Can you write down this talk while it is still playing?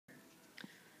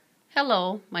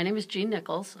Hello, my name is Jean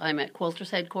Nichols. I'm at Quilters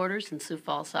Headquarters in Sioux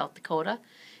Falls, South Dakota,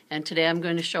 and today I'm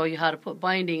going to show you how to put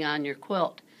binding on your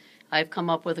quilt. I've come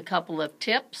up with a couple of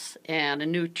tips and a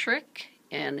new trick,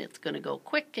 and it's going to go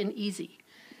quick and easy.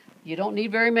 You don't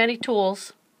need very many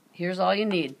tools. Here's all you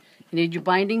need. You need your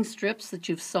binding strips that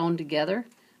you've sewn together.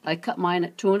 I cut mine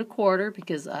at 2 1/4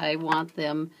 because I want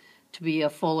them to be a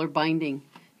fuller binding.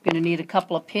 You're going to need a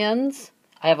couple of pins.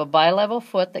 I have a bi-level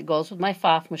foot that goes with my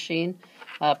FOF machine,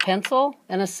 a pencil,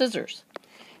 and a scissors.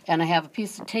 And I have a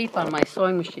piece of tape on my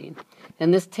sewing machine.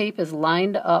 And this tape is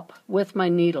lined up with my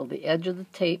needle. The edge of the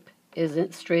tape is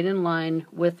straight in line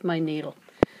with my needle.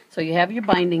 So you have your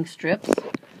binding strips.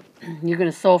 You're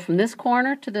going to sew from this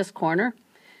corner to this corner.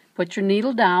 Put your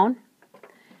needle down,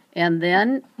 and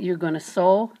then you're going to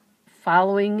sew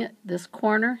following this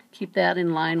corner. Keep that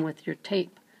in line with your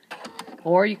tape.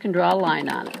 Or you can draw a line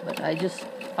on it, but I just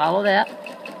follow that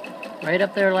right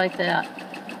up there like that.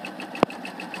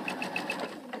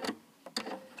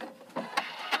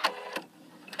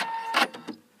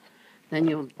 Then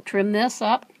you'll trim this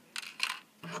up.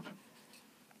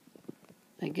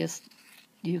 I guess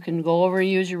you can go over and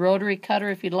use your rotary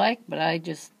cutter if you'd like, but I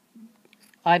just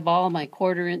eyeball my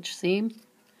 1/4 inch seam.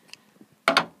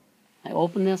 I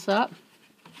open this up,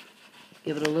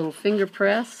 give it a little finger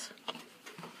press.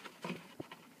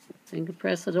 Finger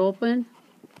press it open,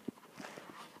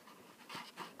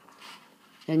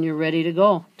 and you're ready to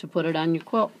go to put it on your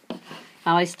quilt.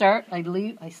 Now I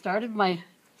started my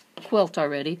quilt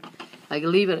already. I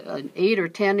leave it an 8 or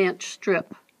 10 inch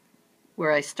strip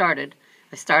where I started.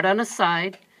 I start on a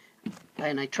side,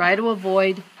 and I try to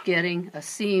avoid getting a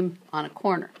seam on a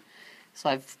corner. So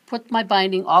I've put my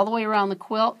binding all the way around the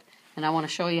quilt, and I want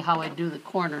to show you how I do the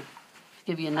corner to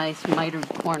give you a nice mitered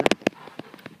corner.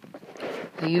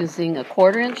 I'm using a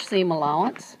 1/4 inch seam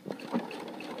allowance.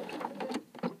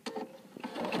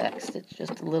 Back stitch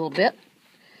just a little bit,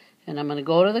 and I'm going to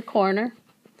go to the corner,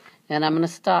 and I'm going to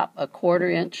stop a 1/4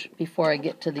 inch before I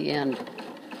get to the end.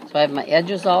 So I have my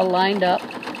edges all lined up.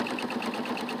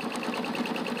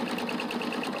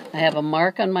 I have a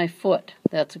mark on my foot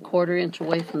that's a 1/4 inch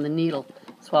away from the needle.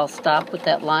 So I'll stop with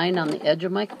that line on the edge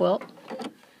of my quilt,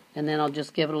 and then I'll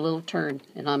just give it a little turn,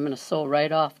 and I'm going to sew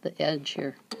right off the edge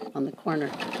here on the corner.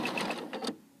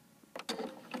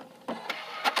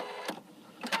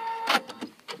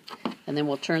 And then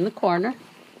we'll turn the corner.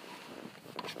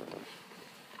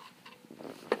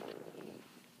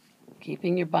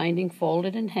 Keeping your binding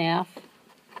folded in half.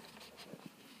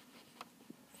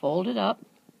 Fold it up.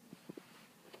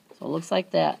 So it looks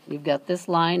like that. You've got this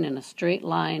line and a straight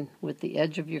line with the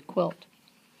edge of your quilt.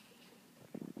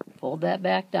 Fold that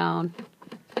back down.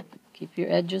 Keep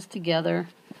your edges together.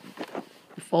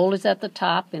 Your fold is at the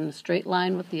top in a straight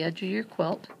line with the edge of your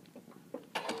quilt.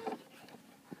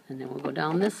 And then we'll go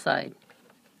down this side.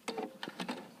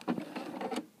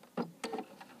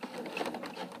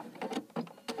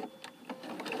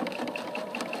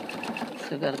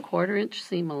 So I've got a 1/4 inch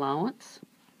seam allowance.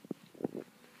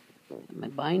 My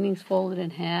binding's folded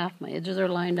in half. My edges are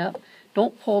lined up.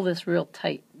 Don't pull this real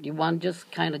tight. You want to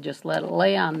just let it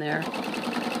lay on there.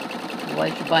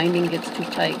 Otherwise your binding gets too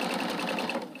tight.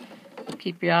 So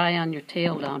keep your eye on your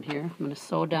tail down here. I'm going to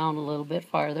sew down a little bit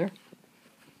farther.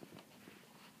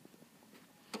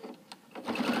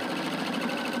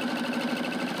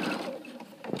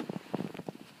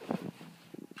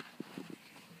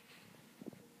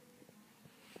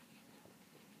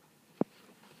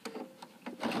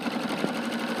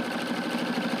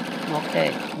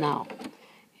 Okay, now,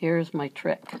 here's my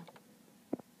trick.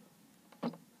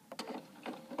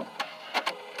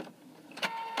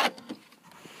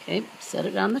 Okay, set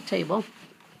it on the table.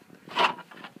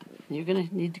 You're going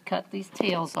to need to cut these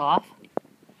tails off.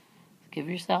 Give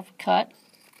yourself a cut.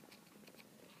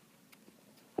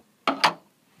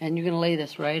 And you're going to lay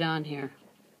this right on here.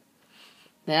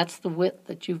 That's the width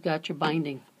that you've got your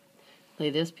binding. Lay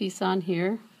this piece on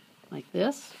here, like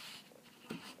this.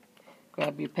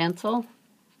 Grab your pencil,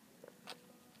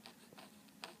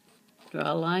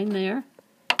 draw a line there.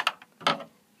 I'm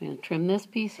going to trim this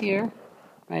piece here,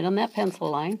 right on that pencil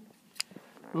line.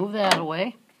 Move that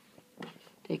away.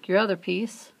 Take your other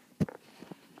piece.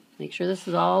 Make sure this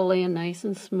is all laying nice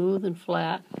and smooth and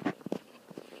flat.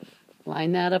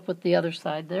 Line that up with the other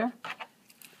side there.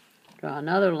 Draw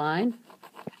another line.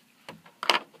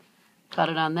 Cut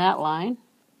it on that line.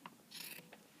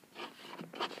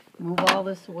 Move all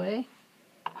this away.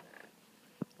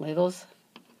 Lay those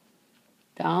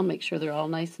down, make sure they're all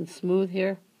nice and smooth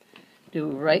here.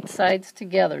 Do right sides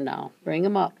together now. Bring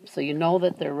them up so you know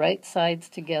that they're right sides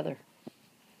together.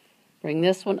 Bring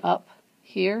this one up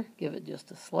here, give it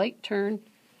just a slight turn,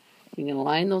 You're going to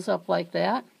line those up like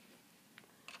that.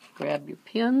 Grab your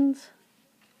pins.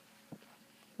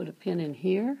 Put a pin in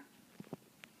here.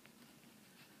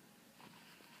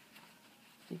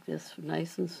 Make this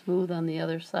nice and smooth on the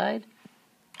other side.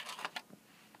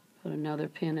 Put another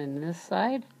pin in this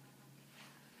side.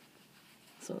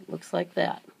 So it looks like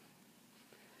that.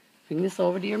 Bring this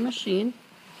over to your machine.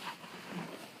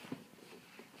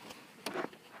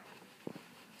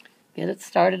 Get it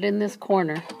started in this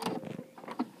corner.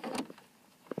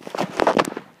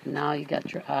 Now you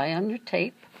got your eye on your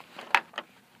tape.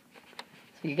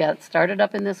 So you got it started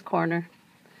up in this corner.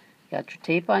 Got your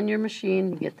tape on your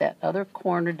machine. Get that other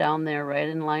corner down there right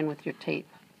in line with your tape.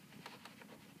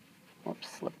 Whoops,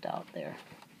 slipped out there.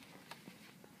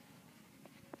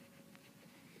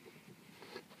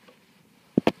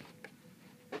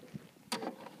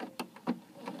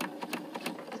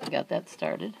 So got that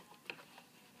started.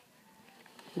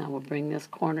 Now we'll bring this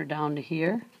corner down to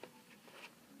here.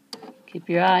 Keep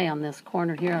your eye on this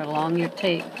corner here along your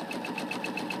tape.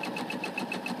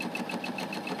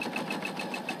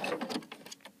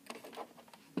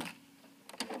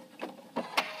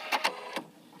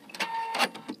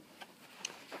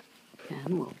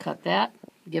 And we'll cut that,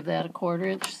 give that a 1/4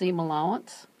 inch seam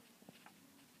allowance.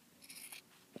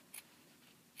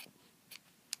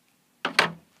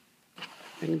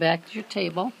 Bring it back to your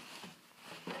table.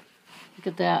 Look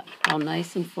at that, how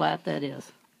nice and flat that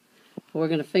is. We're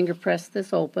going to finger press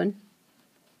this open.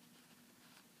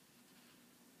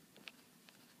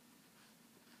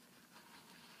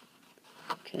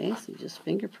 Okay, so just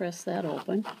finger press that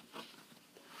open.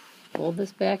 Fold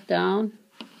this back down.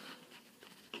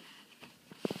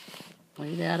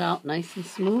 Lay that out nice and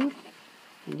smooth,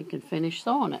 and you can finish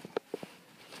sewing it.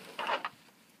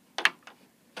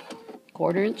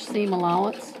 1/4 inch seam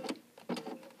allowance.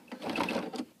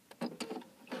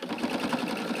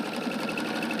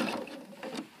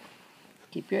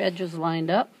 Keep your edges lined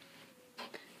up.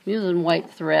 I'm using white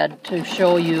thread to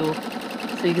show you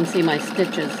so you can see my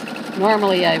stitches.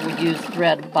 Normally I would use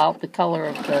thread about the color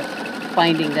of the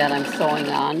binding that I'm sewing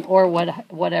on, or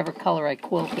whatever color I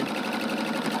quilted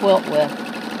the quilt with.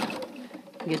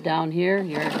 Get down here,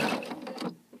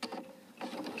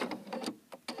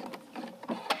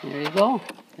 there you go.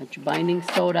 Got your binding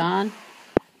sewed on.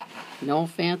 No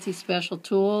fancy special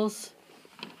tools.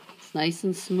 It's nice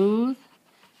and smooth.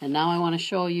 And now I want to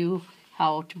show you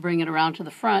how to bring it around to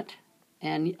the front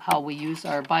and how we use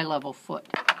our bi-level foot.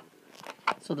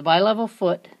 So the bi-level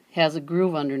foot has a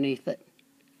groove underneath it.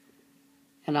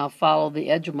 And I'll follow the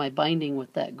edge of my binding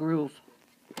with that groove.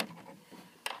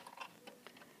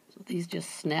 So these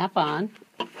just snap on.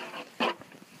 And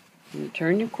you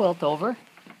turn your quilt over.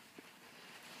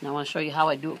 And I want to show you how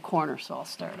I do a corner, so I'll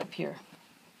start up here.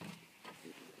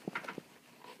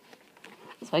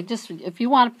 So if you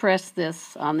want to press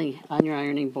this on your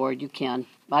ironing board, you can.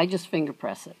 I just finger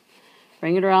press it.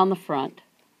 Bring it around the front.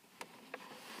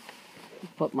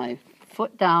 Put my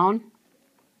foot down.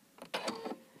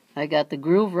 I got the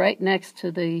groove right next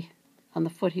to on the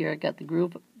foot here. I got the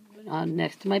groove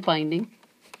next to my binding.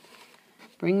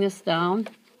 Bring this down.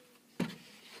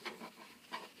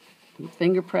 I'm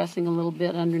finger pressing a little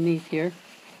bit underneath here.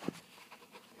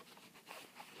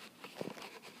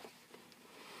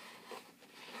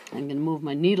 I'm going to move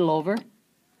my needle over.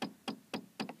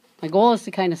 My goal is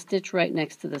to kind of stitch right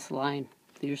next to this line,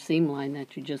 your seam line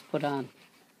that you just put on.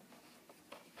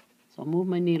 So I'll move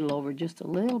my needle over just a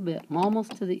little bit. I'm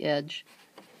almost to the edge,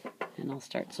 and I'll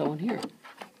start sewing here.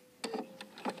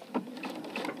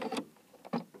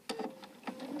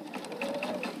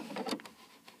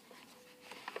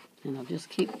 And I'll just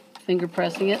keep finger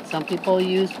pressing it. Some people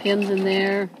use pins in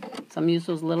there. Some use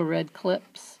those little red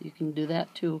clips. You can do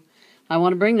that too. I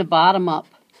want to bring the bottom up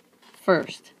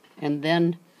first and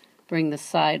then bring the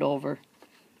side over.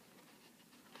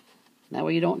 That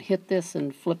way you don't hit this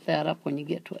and flip that up when you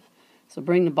get to it. So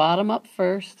bring the bottom up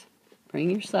first, bring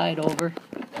your side over,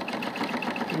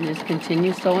 and just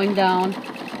continue sewing down.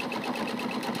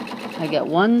 I got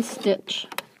one stitch.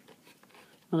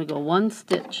 I'm going to go one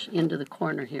stitch into the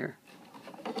corner here.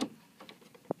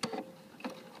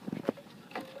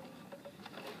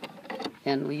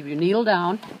 And leave your needle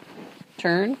down.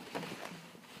 Turn.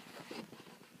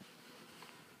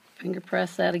 Finger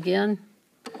press that again.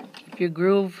 Keep your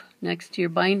groove next to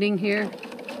your binding here.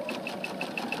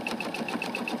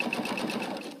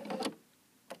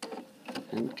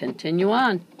 And continue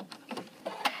on.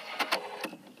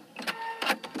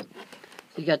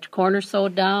 So you got your corner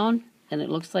sewed down, and it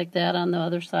looks like that on the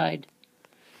other side.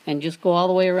 And just go all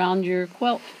the way around your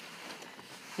quilt.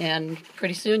 And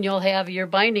pretty soon you'll have your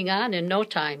binding on in no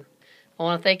time. I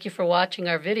want to thank you for watching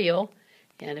our video.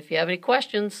 And if you have any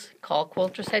questions, call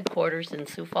Quilters Headquarters in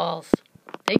Sioux Falls.